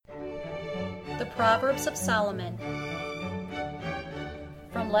The Proverbs of Solomon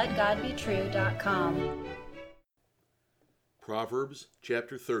from LetGodBetrue.com. Proverbs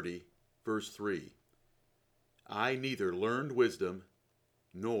chapter 30, verse 3. I neither learned wisdom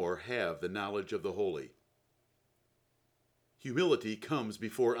nor have the knowledge of the holy. Humility comes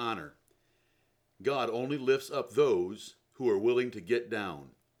before honor. God only lifts up those who are willing to get down.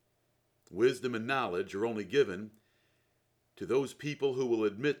 Wisdom and knowledge are only given to those people who will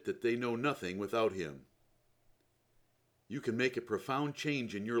admit that they know nothing without Him. You can make a profound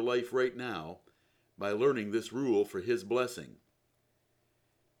change in your life right now by learning this rule for His blessing.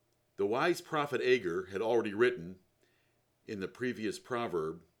 The wise prophet Agur had already written in the previous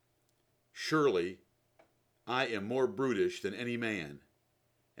proverb, "Surely I am more brutish than any man,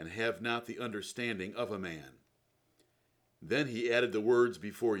 and have not the understanding of a man." Then he added the words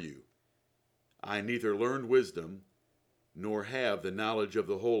before you, I neither learned wisdom nor have the knowledge of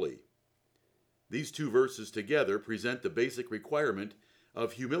the holy. These two verses together present the basic requirement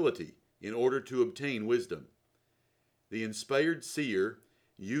of humility in order to obtain wisdom. The inspired seer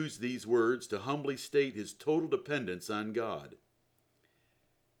used these words to humbly state his total dependence on God.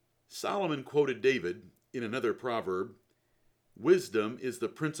 Solomon quoted David in another proverb, "Wisdom is the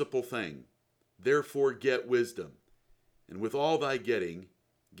principal thing, therefore get wisdom, and with all thy getting,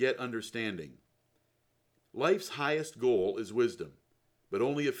 get understanding." Life's highest goal is wisdom, but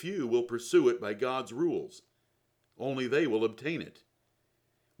only a few will pursue it by God's rules. Only they will obtain it.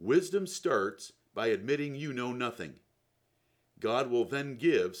 Wisdom starts by admitting you know nothing. God will then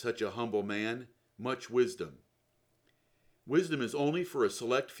give such a humble man much wisdom. Wisdom is only for a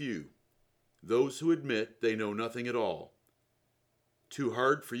select few, those who admit they know nothing at all. Too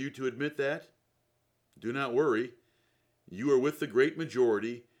hard for you to admit that? Do not worry. You are with the great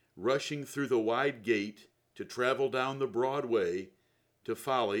majority, rushing through the wide gate to travel down the broad way to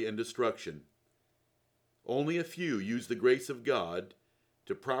folly and destruction. Only a few use the grace of God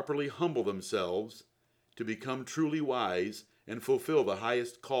to properly humble themselves, to become truly wise and fulfill the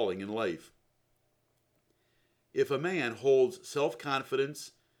highest calling in life. If a man holds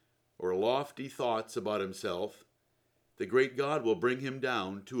self-confidence or lofty thoughts about himself, the great God will bring him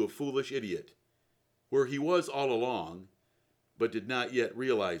down to a foolish idiot, where he was all along, but did not yet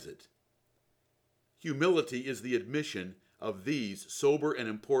realize it. Humility is the admission of these sober and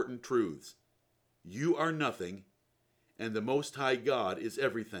important truths. You are nothing, and the Most High God is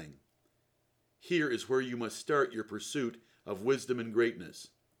everything. Here is where you must start your pursuit of wisdom and greatness.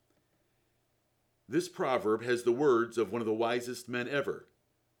 This proverb has the words of one of the wisest men ever,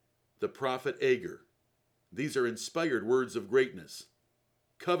 the prophet Agur. These are inspired words of greatness.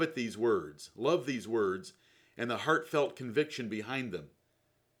 Covet these words, love these words, and the heartfelt conviction behind them.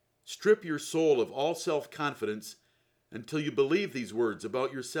 Strip your soul of all self-confidence until you believe these words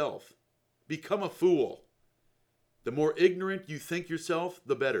about yourself. Become a fool. The more ignorant you think yourself,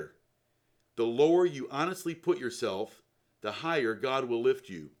 the better. The lower you honestly put yourself, the higher God will lift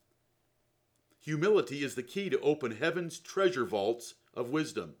you. Humility is the key to open heaven's treasure vaults of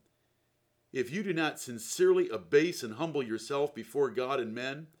wisdom. If you do not sincerely abase and humble yourself before God and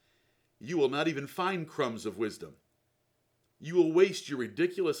men, you will not even find crumbs of wisdom. You will waste your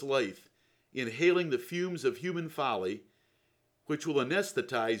ridiculous life inhaling the fumes of human folly, which will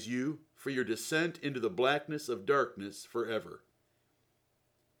anesthetize you for your descent into the blackness of darkness forever.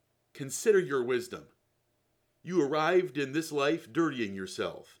 Consider your wisdom. You arrived in this life dirtying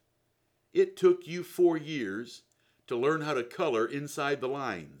yourself. It took you 4 years to learn how to color inside the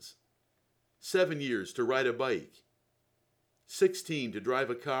lines, 7 years to ride a bike, 16 to drive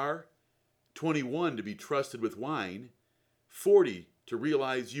a car, 21 to be trusted with wine, 40 to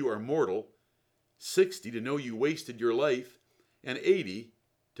realize you are mortal, 60 to know you wasted your life, and 80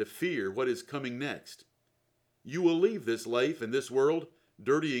 to fear what is coming next. You will leave this life and this world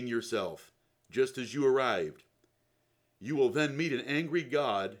dirtying yourself, just as you arrived. You will then meet an angry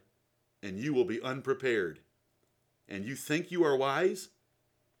God, and you will be unprepared. And you think you are wise?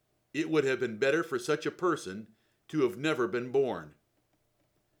 It would have been better for such a person to have never been born.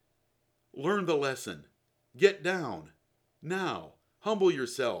 Learn the lesson. Get down. Now, humble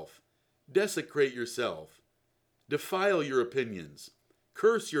yourself, desecrate yourself, defile your opinions,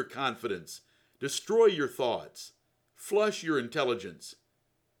 curse your confidence, destroy your thoughts, flush your intelligence.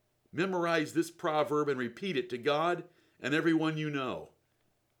 Memorize this proverb and repeat it to God and everyone you know.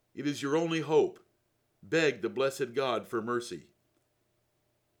 It is your only hope. Beg the blessed God for mercy.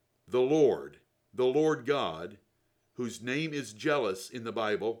 The Lord God, whose name is jealous in the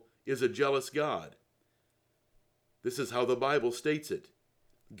Bible, is a jealous God. This is how the Bible states it.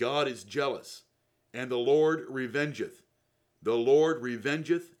 God is jealous, and the Lord revengeth. The Lord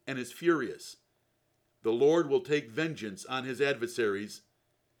revengeth and is furious. The Lord will take vengeance on his adversaries,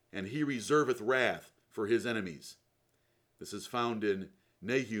 and he reserveth wrath for his enemies. This is found in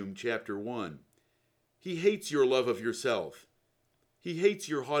Nahum chapter 1. He hates your love of yourself. He hates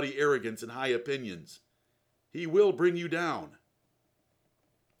your haughty arrogance and high opinions. He will bring you down.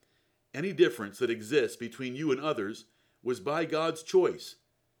 Any difference that exists between you and others was by God's choice.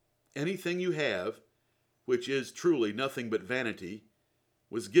 Anything you have, which is truly nothing but vanity,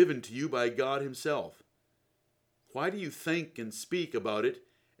 was given to you by God himself. Why do you think and speak about it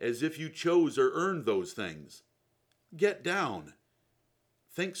as if you chose or earned those things? Get down.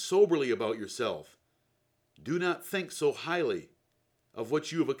 Think soberly about yourself. Do not think so highly of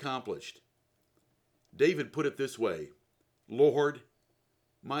what you have accomplished. David put it this way, Lord,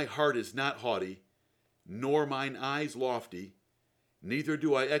 my heart is not haughty, nor mine eyes lofty, neither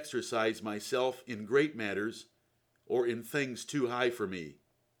do I exercise myself in great matters or in things too high for me.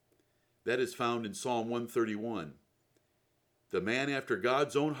 That is found in Psalm 131. The man after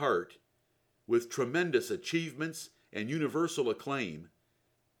God's own heart, with tremendous achievements and universal acclaim,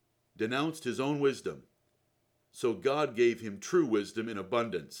 denounced his own wisdom, so God gave him true wisdom in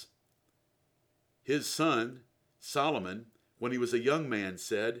abundance. His son, Solomon, when he was a young man,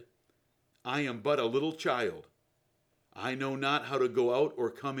 said, I am but a little child. I know not how to go out or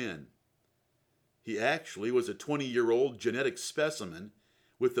come in. He actually was a 20-year-old genetic specimen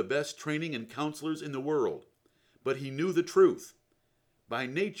with the best training and counselors in the world, but he knew the truth. By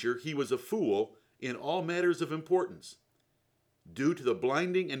nature, he was a fool in all matters of importance, due to the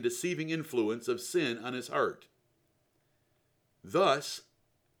blinding and deceiving influence of sin on his heart. Thus,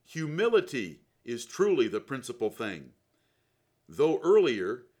 humility is truly the principal thing. Though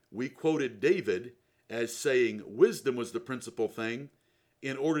earlier we quoted David as saying wisdom was the principal thing,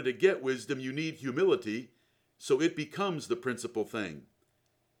 in order to get wisdom you need humility, so it becomes the principal thing.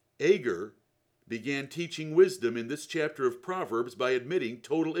 Agur began teaching wisdom in this chapter of Proverbs by admitting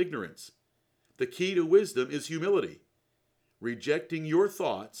total ignorance. The key to wisdom is humility, rejecting your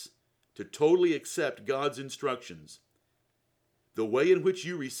thoughts to totally accept God's instructions. The way in which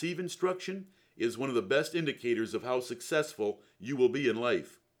you receive instruction is one of the best indicators of how successful you will be in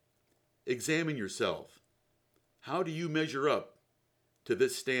life. Examine yourself. How do you measure up to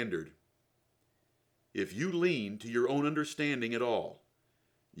this standard? If you lean to your own understanding at all,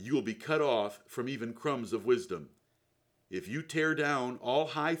 you will be cut off from even crumbs of wisdom. If you tear down all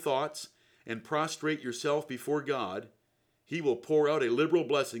high thoughts and prostrate yourself before God, he will pour out a liberal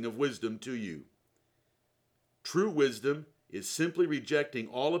blessing of wisdom to you. True wisdom is simply rejecting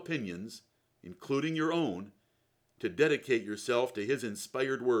all opinions, including your own, to dedicate yourself to his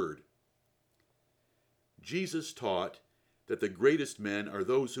inspired word. Jesus taught that the greatest men are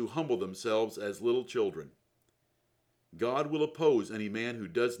those who humble themselves as little children. God will oppose any man who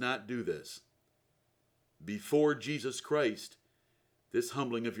does not do this. Before Jesus Christ, this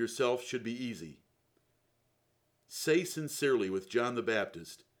humbling of yourself should be easy. Say sincerely with John the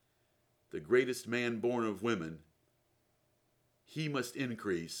Baptist, the greatest man born of women, he must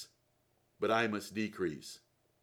increase, but I must decrease.